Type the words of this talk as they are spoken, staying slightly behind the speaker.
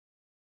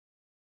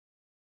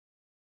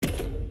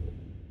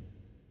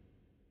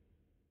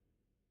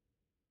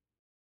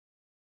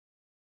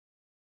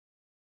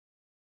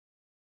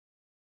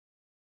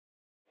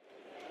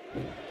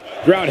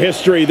Throughout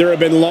history, there have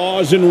been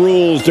laws and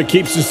rules to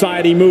keep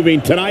society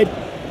moving. Tonight,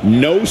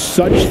 no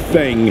such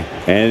thing.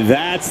 And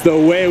that's the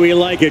way we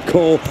like it,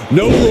 Cole.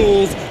 No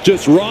rules,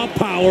 just raw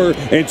power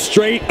and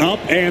straight up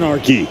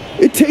anarchy.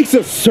 It takes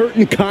a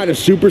certain kind of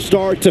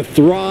superstar to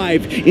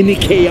thrive in the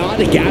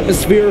chaotic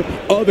atmosphere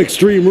of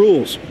Extreme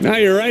Rules. Now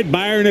you're right,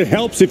 Byron. It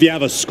helps if you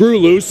have a screw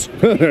loose.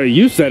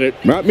 You said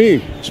it, not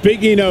me.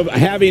 Speaking of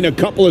having a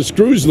couple of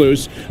screws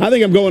loose, I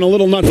think I'm going a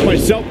little nuts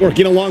myself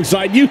working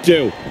alongside you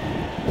two.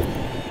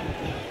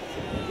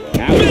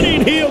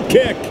 Spinning heel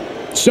kick.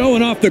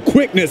 Showing off the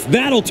quickness.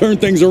 That'll turn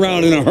things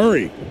around in a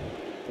hurry.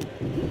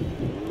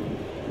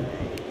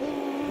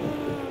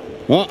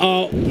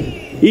 Uh-oh.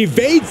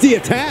 Evades the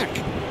attack.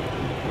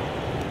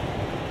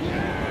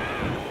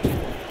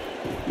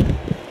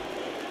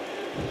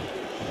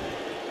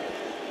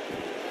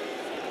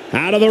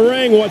 Out of the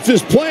ring. What's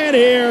his plan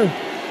here?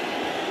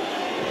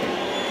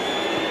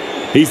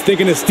 He's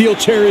thinking a steel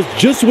chair is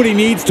just what he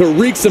needs to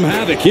wreak some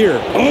havoc here.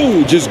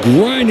 Oh, just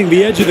grinding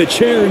the edge of the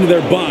chair into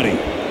their body.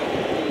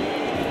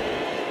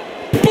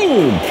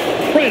 Boom!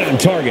 Right on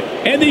target.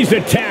 And these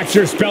attacks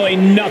are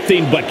spelling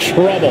nothing but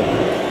trouble.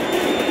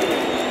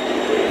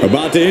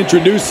 About to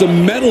introduce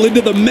some metal into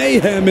the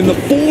mayhem in the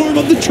form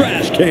of the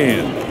trash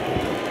can.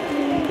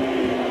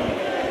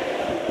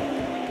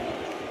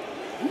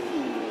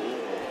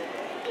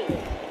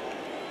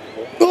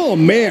 Oh,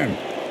 man.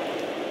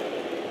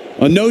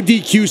 A no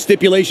DQ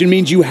stipulation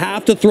means you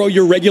have to throw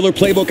your regular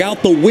playbook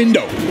out the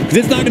window, because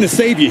it's not going to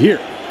save you here.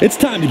 It's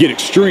time to get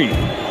extreme.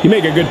 You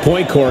make a good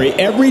point, Corey.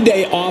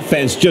 Everyday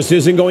offense just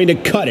isn't going to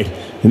cut it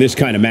in this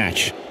kind of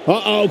match.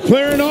 Uh-oh,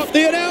 clearing off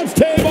the announce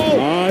table.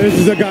 This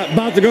is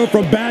about to go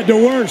from bad to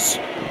worse.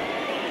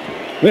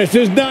 This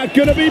is not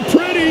going to be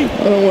pretty.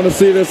 I don't want to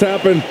see this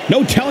happen.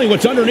 No telling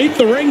what's underneath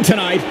the ring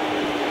tonight.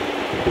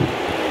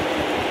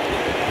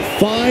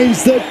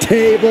 Finds the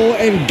table,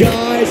 and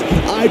guys,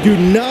 I do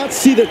not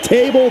see the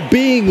table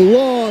being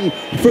long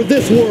for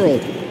this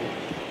world.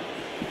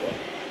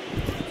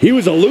 He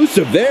was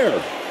elusive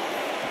there.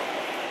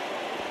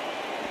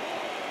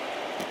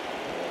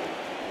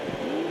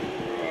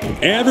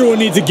 Everyone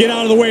needs to get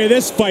out of the way of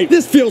this fight.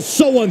 This feels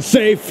so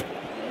unsafe.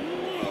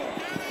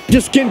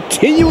 Just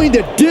continuing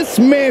to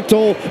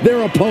dismantle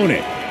their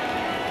opponent.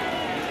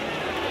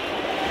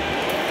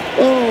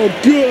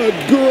 Oh, good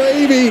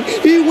gravy.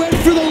 He went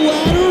for the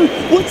ladder.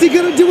 What's he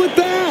going to do with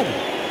that?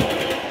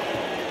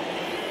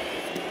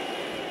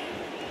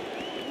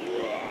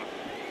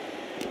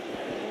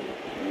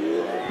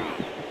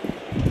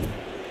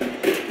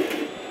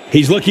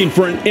 He's looking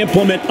for an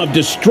implement of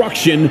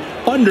destruction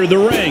under the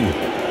ring.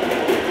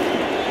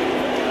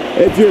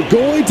 If you're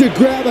going to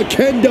grab a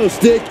kendo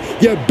stick,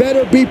 you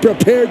better be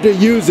prepared to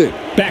use it.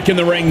 Back in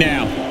the ring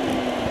now.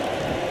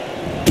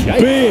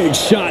 Big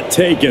shot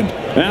taken.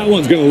 That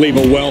one's going to leave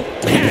a welt.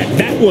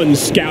 That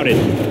one's scouted.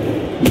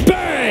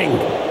 Bang!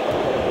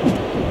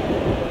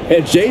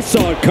 And Jey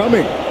saw it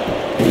coming.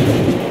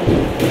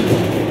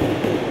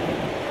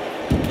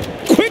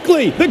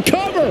 Quickly, the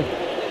cover!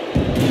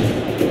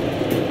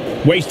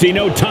 Wasting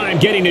no time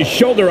getting his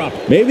shoulder up.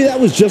 Maybe that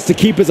was just to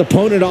keep his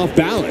opponent off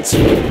balance.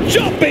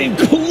 Jumping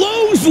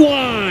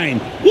clothesline!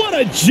 What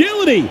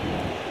agility!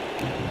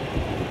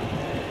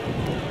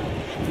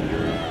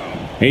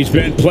 He's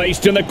been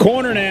placed in the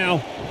corner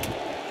now.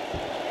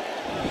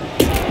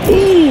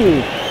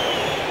 Ooh!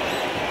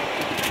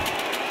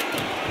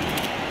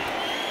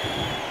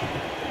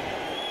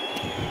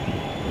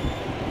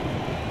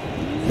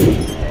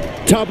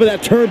 Top of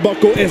that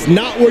turnbuckle is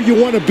not where you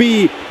want to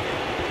be.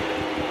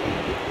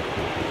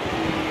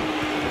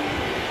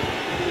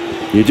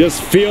 You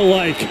just feel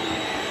like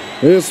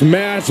this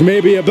match may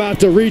be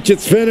about to reach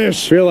its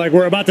finish. Feel like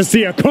we're about to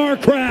see a car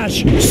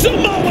crash.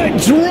 Samoan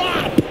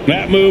drop!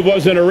 That move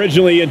wasn't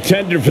originally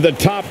intended for the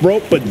top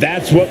rope, but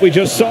that's what we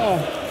just saw.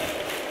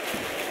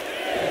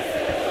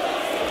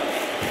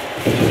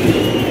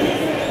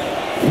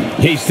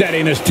 He's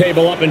setting his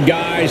table up, and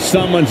guys,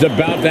 someone's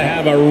about to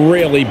have a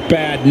really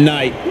bad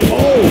night.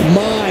 Oh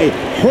my,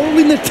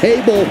 hurling the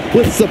table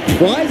with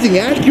surprising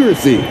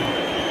accuracy.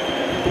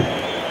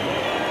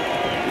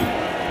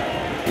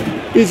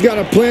 He's got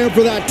a plan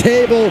for that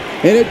table,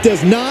 and it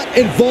does not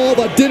involve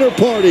a dinner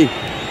party.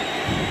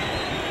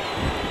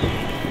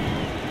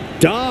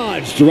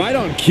 Dodged right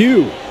on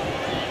cue.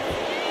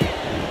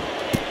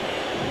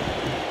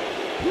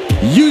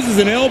 Uses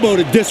an elbow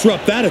to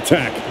disrupt that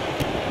attack.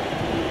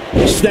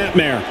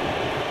 Snapmare.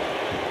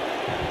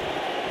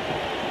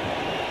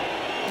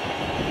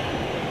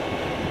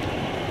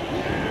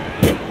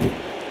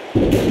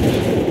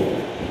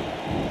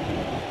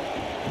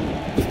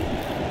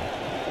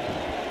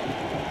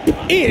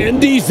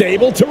 And he's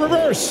able to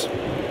reverse.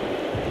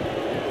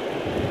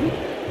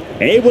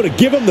 Able to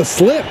give him the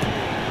slip.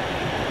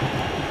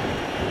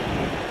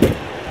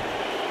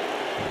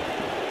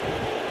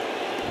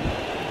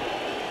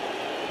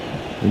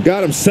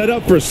 Got him set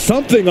up for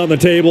something on the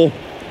table.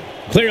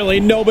 Clearly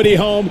nobody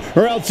home,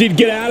 or else he'd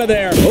get out of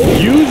there. Oh,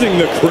 using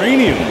the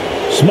cranium.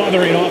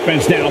 Smothering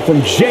offense now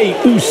from Jey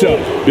Uso.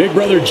 Big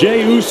brother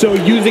Jey Uso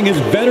using his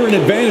veteran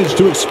advantage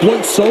to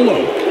exploit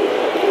Solo.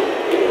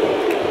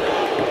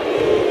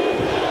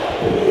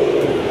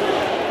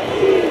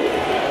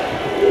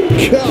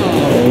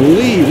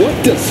 Golly,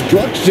 what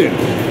destruction.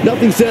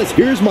 Nothing says,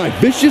 here's my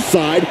vicious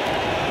side.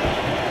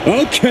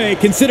 Okay,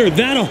 consider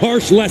that a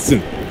harsh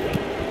lesson.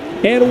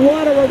 And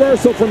what a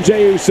reversal from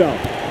Jey Uso.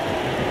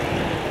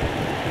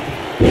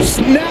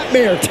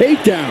 Snapmare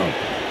takedown.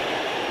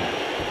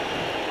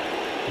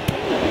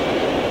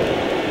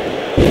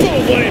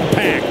 Boom, what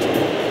impact.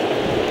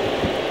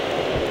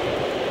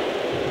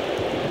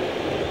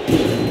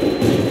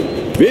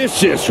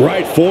 Vicious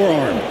right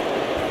forearm.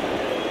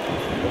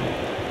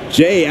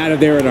 Jey out of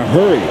there in a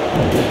hurry.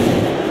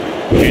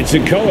 And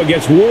Sikoa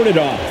gets warded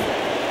off.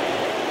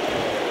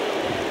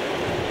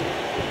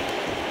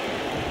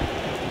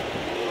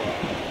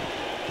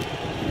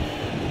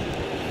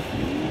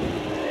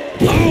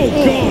 Oh,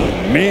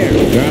 God, man.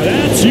 Now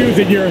that's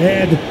using your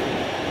head.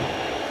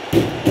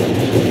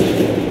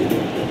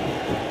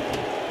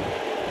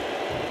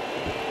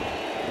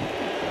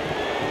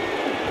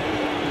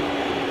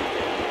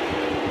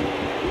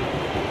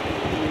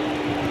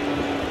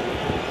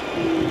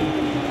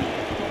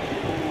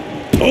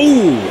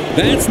 Oh,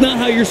 that's not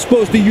how you're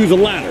supposed to use a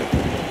ladder.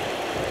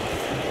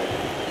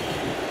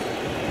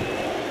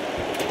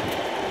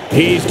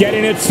 He's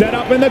getting it set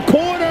up in the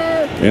corner.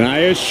 And I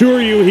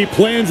assure you, he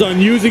plans on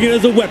using it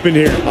as a weapon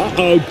here.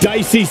 Uh-oh,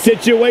 dicey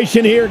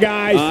situation here,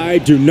 guys. I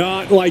do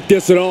not like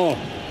this at all.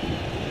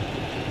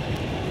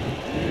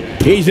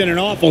 He's in an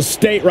awful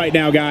state right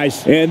now,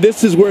 guys. And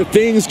this is where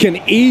things can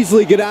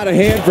easily get out of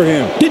hand for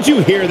him. Did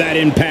you hear that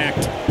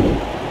impact?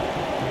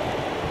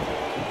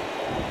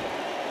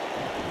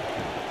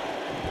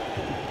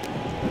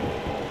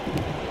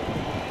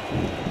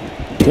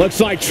 Looks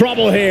like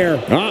trouble here.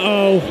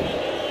 Uh-oh.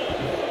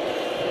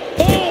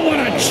 Oh, what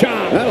a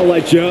chop. That'll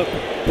light you up.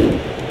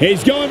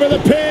 He's going for the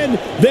pin.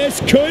 This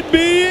could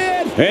be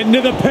it. Into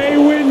the pay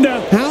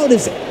window. How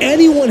does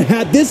anyone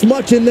have this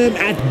much in them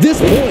at this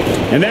point?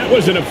 And that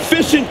was an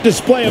efficient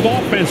display of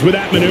offense with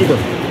that maneuver.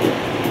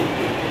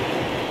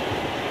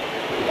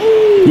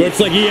 Looks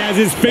like he has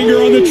his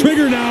finger on the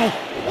trigger now.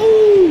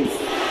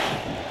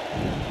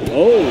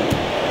 Oh.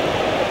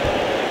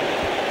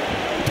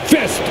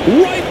 Fist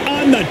right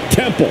on the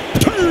temple.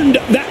 Turned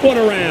that one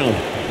around.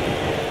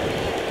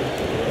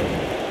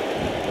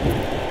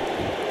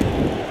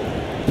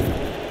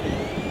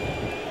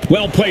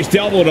 Well-placed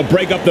elbow to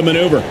break up the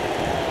maneuver.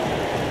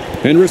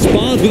 And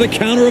responds with a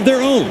counter of their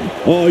own.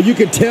 Oh, you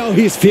can tell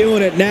he's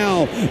feeling it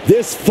now.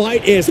 This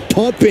fight is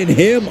pumping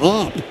him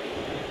up.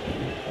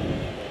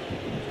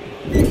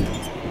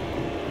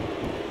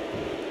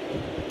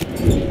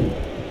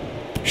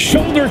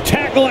 Shoulder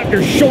tackle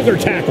after shoulder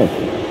tackle.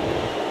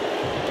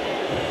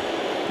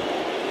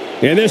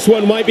 And this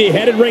one might be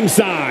headed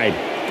ringside.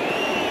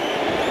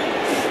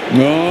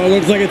 Oh,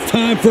 looks like it's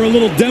time for a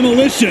little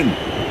demolition.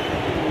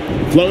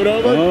 Float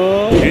over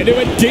into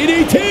a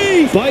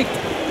DDT. Spike.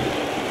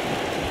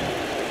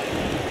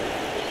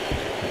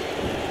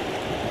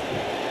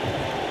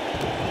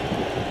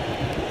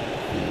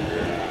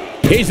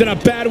 He's in a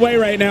bad way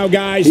right now,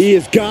 guys. He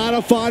has got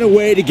to find a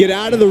way to get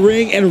out of the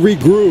ring and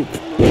regroup.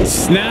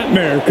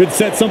 Snapmare could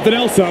set something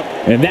else up.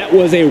 And that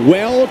was a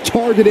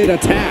well-targeted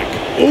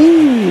attack.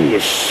 Ooh,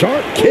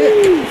 sharp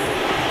kick.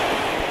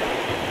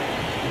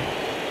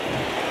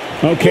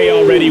 Okay,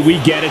 already, we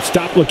get it.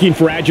 Stop looking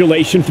for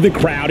adulation from the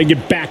crowd and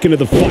get back into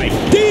the fight.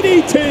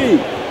 DDT.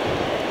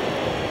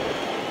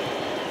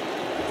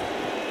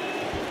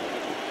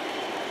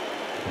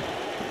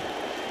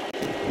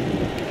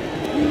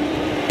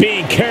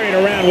 Being carried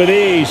around with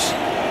ease.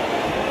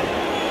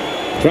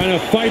 Trying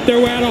to fight their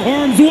way out of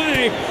harm's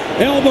way.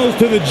 Elbows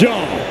to the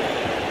jaw.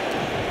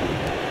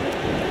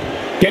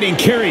 Getting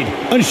carried,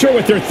 unsure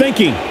what they're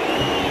thinking.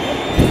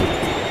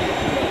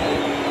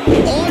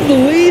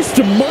 Unleashed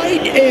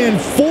might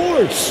and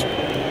force.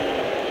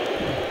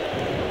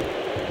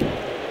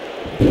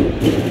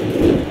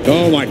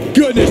 Oh my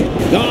goodness.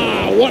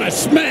 Ah, what a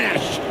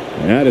smash.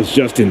 That is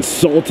just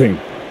insulting.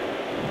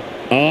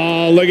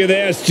 Oh, look at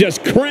this.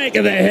 Just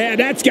cranking the head.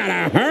 That's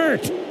gotta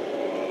hurt.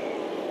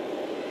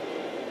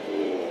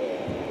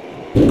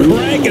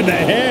 Cranking the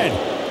head.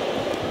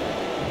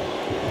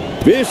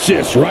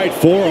 Vicious right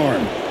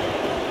forearm.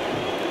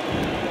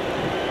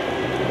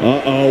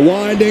 Uh-oh,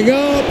 winding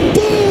up.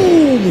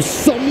 Boom!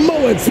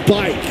 Samoan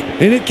spike.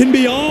 And it can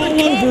be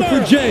all over for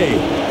Jey.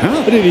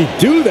 How did he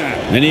do that?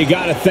 And you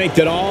gotta think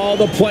that all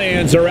the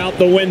plans are out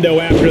the window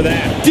after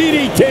that.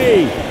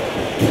 DDT.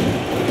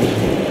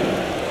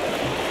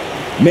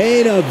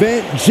 Main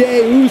event,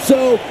 Jey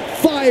Uso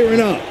firing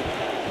up.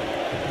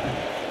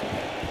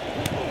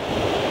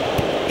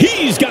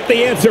 He's got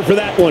the answer for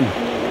that one.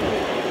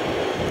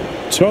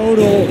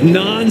 Total,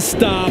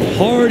 non-stop,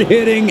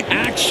 hard-hitting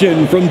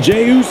action from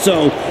Jey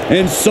Uso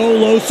and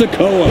Solo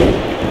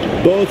Sikoa.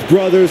 Both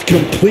brothers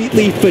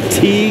completely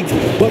fatigued,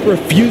 but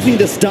refusing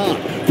to stop.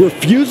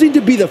 Refusing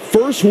to be the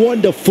first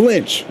one to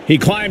flinch. He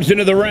climbs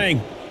into the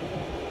ring.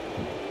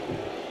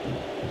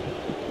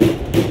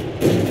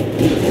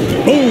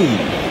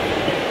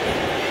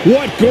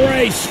 What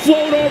grace!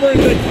 Float over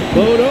into the...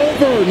 Float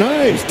over.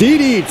 Nice.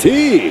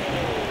 DDT.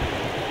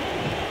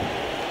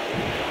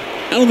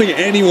 I don't think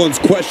anyone's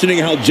questioning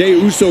how Jey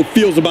Uso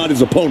feels about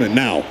his opponent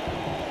now.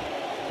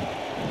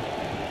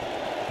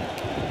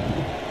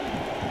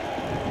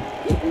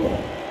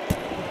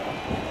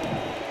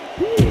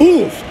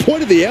 Oof.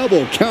 Point of the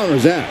elbow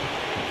counters that.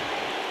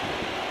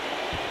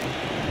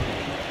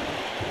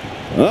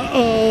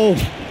 Uh-oh.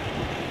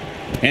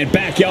 And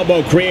back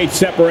elbow creates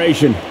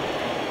separation.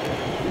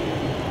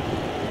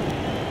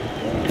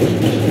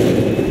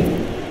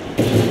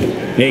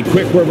 A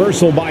quick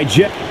reversal by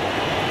Jey.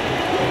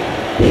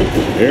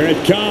 Here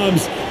it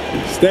comes.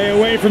 Stay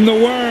away from the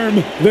worm.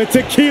 The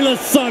tequila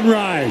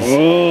sunrise.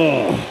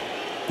 Oh.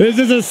 This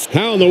is a...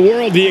 How in the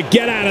world do you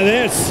get out of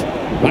this?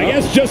 I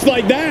guess just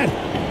like that.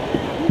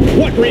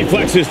 What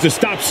reflexes to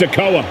stop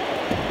Sikoa?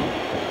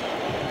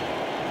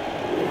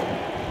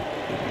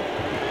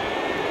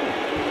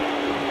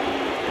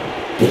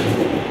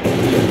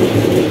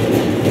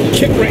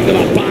 Kick right to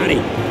the body.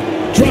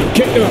 Drop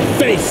kick to the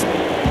face.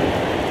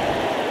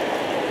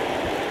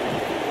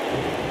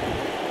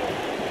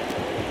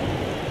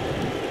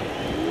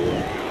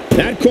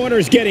 That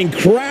corner's getting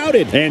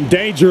crowded. And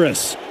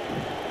dangerous.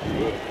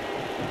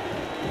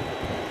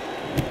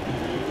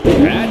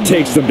 That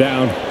takes them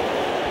down.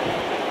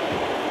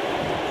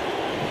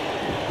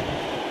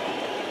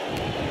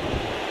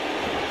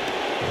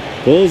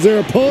 Pulls their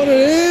opponent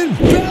in.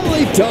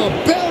 Belly to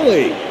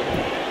belly.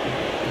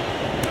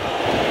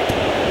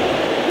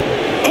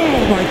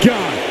 Oh, my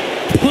God.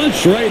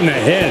 Punch right in the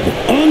head.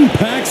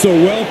 Unpacks a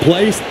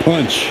well-placed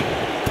punch.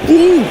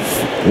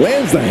 Oof.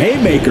 Lands the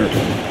haymaker.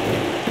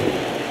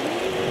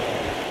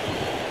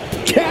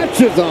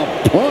 Catches a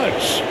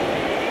punch.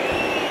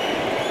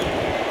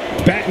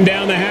 Batten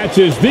down the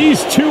hatches.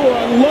 These two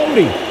are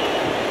unloading.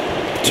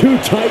 Two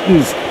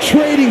titans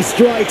trading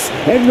strikes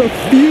and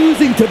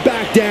refusing to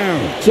back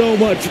down. So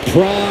much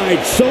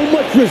pride, so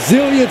much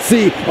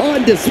resiliency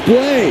on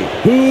display.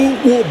 Who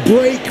will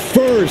break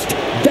first?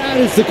 That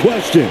is the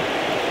question.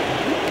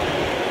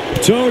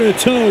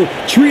 Toe-to-toe,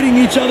 treating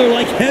each other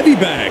like heavy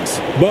bags.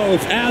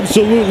 Both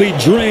absolutely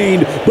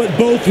drained, but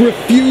both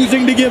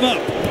refusing to give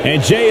up.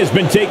 And Jey has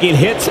been taking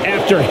hits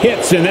after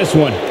hits in this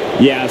one.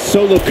 Yeah,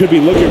 Solo could be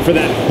looking for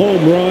that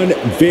home run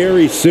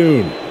very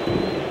soon.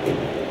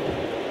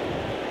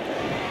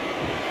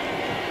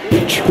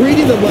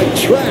 Treating them like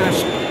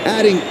trash,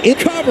 adding in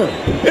cover.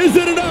 Is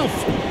it enough?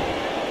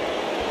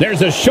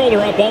 There's a shoulder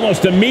up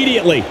almost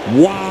immediately.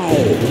 Wow.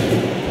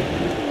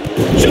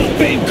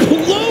 Jumping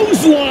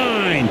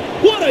clothesline.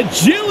 What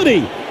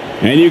agility.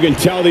 And you can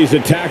tell these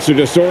attacks are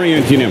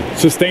disorienting him.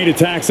 Sustained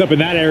attacks up in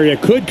that area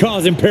could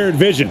cause impaired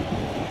vision.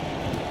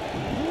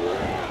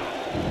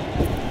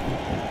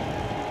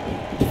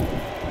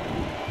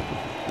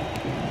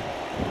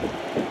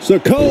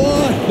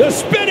 Sikoa. The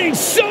spinning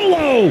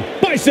solo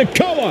by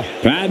Sikoa.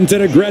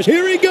 Patented aggression.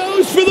 Here he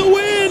goes for the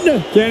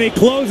win. Can he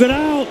close it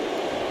out?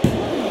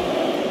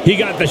 He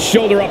got the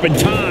shoulder up in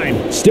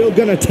time. Still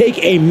gonna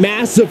take a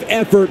massive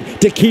effort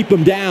to keep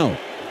him down.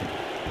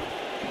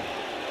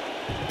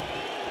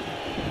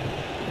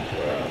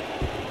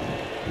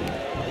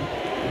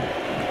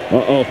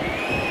 Uh-oh.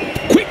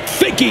 Quick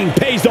thinking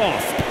pays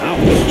off.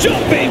 Ouch.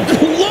 Jumping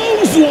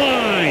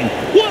clothesline.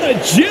 What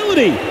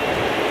agility.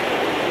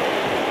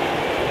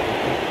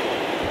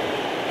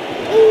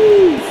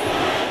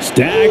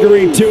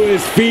 Staggering to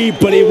his feet,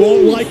 but he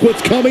won't like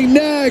what's coming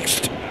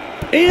next.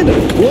 And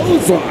a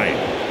clothesline.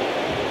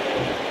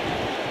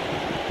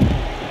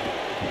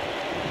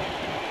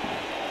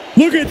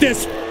 Look at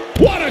this.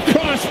 What a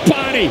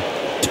crossbody.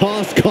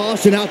 Tossed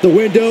caution out the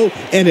window,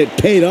 and it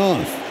paid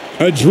off.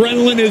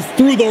 Adrenaline is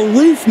through the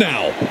roof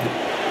now.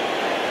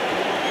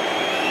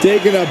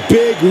 Taking a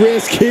big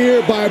risk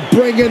here by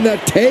bringing the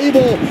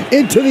table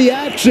into the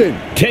action.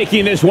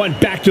 Taking this one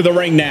back to the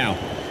ring now.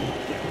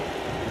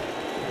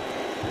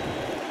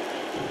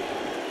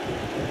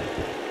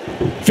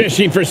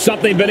 Fishing for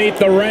something beneath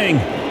the ring.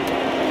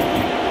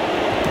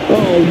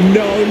 Oh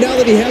no, now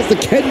that he has the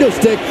kendo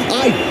stick,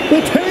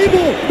 the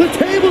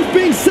table's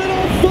being set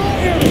on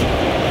fire.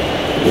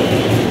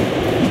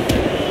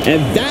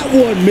 And that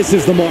one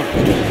misses the mark.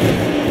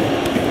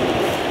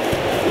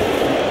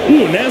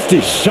 Ooh, nasty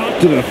shot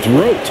to the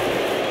throat.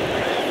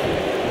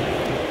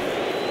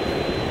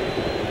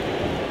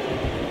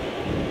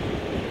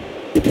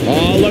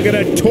 Oh, look at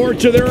a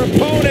torture their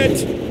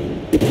opponent.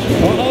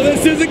 Oh,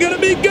 this isn't going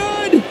to be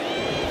good.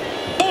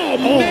 Oh,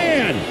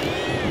 man.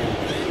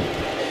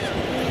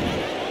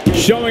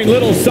 Showing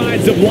little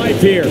signs of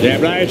life here. Yeah,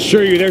 but I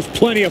assure you, there's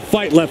plenty of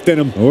fight left in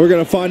him. We're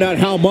going to find out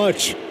how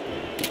much.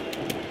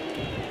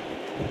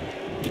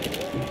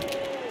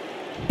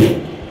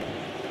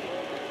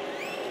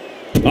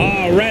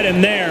 Oh, right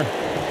in there.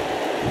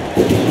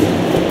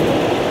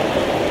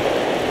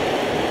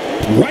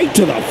 Right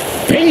to the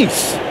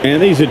face.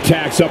 And these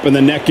attacks up in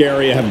the neck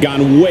area have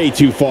gone way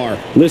too far.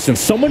 Listen,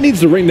 someone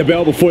needs to ring the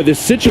bell before this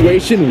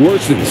situation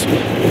worsens.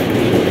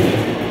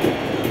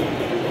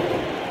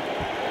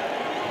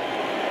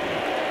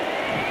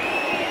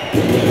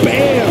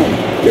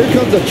 Bam!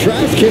 comes a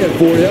trash can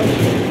for you.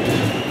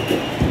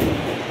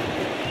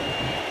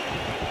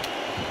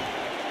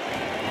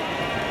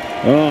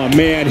 Oh,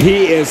 man,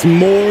 he is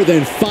more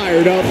than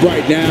fired up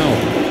right now.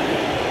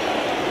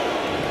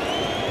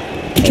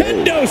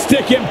 Kendo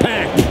stick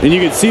impact. And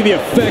you can see the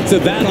effects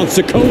of that on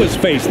Sikoa's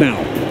face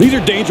now. These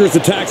are dangerous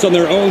attacks on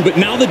their own, but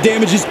now the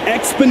damage is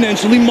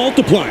exponentially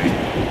multiplying.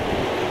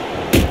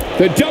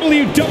 The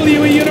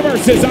WWE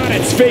Universe is on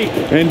its feet.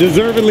 And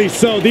deservedly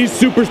so. These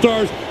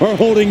superstars are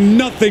holding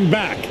nothing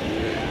back.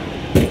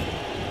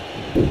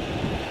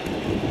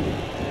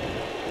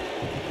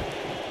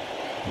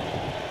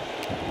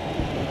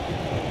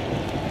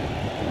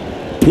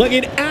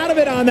 Looking out of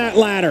it on that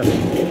ladder.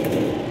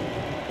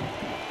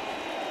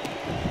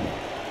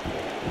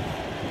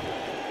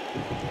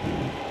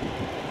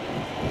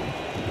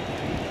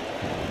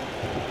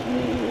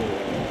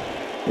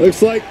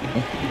 Looks like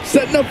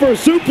setting up for a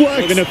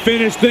suplex. Looking to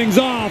finish things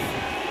off.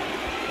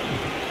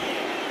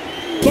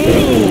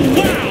 Boom!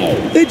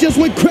 Wow! They just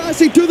went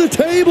crashing through the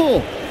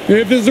table.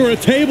 If this were a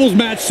tables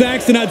match,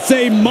 Saxton, I'd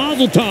say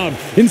Mazel Tov.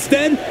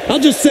 Instead, I'll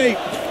just say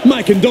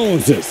my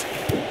condolences.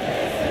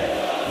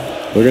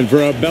 Looking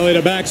for a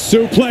belly-to-back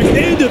suplex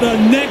into the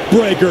neck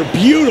breaker.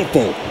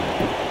 Beautiful.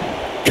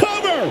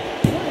 Cover!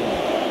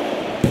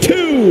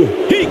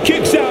 2. He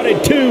kicks out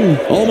at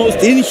 2. Almost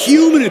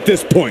inhuman at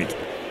this point.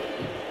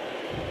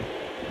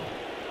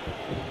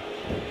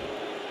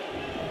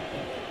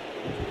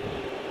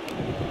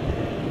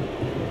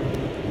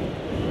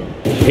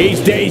 He's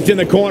dazed in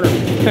the corner.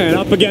 And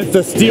up against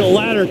the steel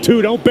ladder,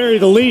 too. Don't bury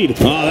the lead.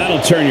 Oh, that'll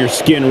turn your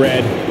skin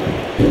red.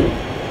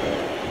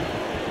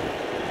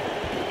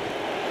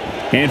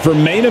 And for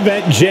main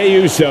event Jey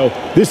Uso,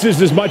 this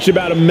is as much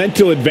about a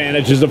mental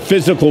advantage as a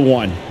physical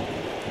one.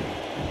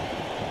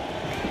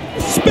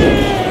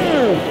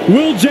 Spear!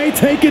 Will Jey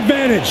take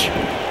advantage?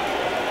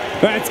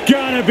 That's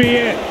gotta be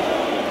it.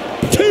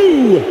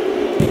 2!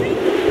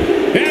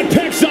 And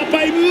picks up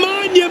a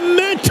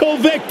monumental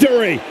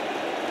victory.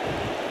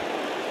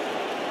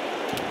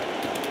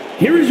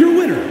 Here is your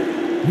winner,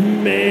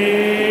 main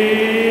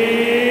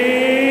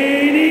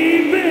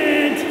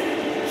event,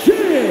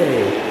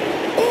 Jey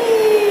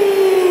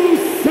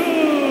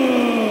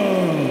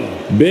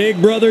Uso. Big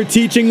brother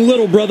teaching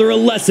little brother a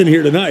lesson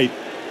here tonight.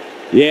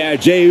 Yeah,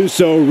 Jey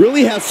Uso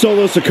really has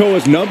Solo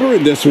Sikoa's number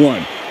in this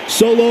one.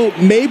 Solo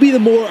may be the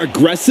more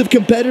aggressive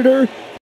competitor,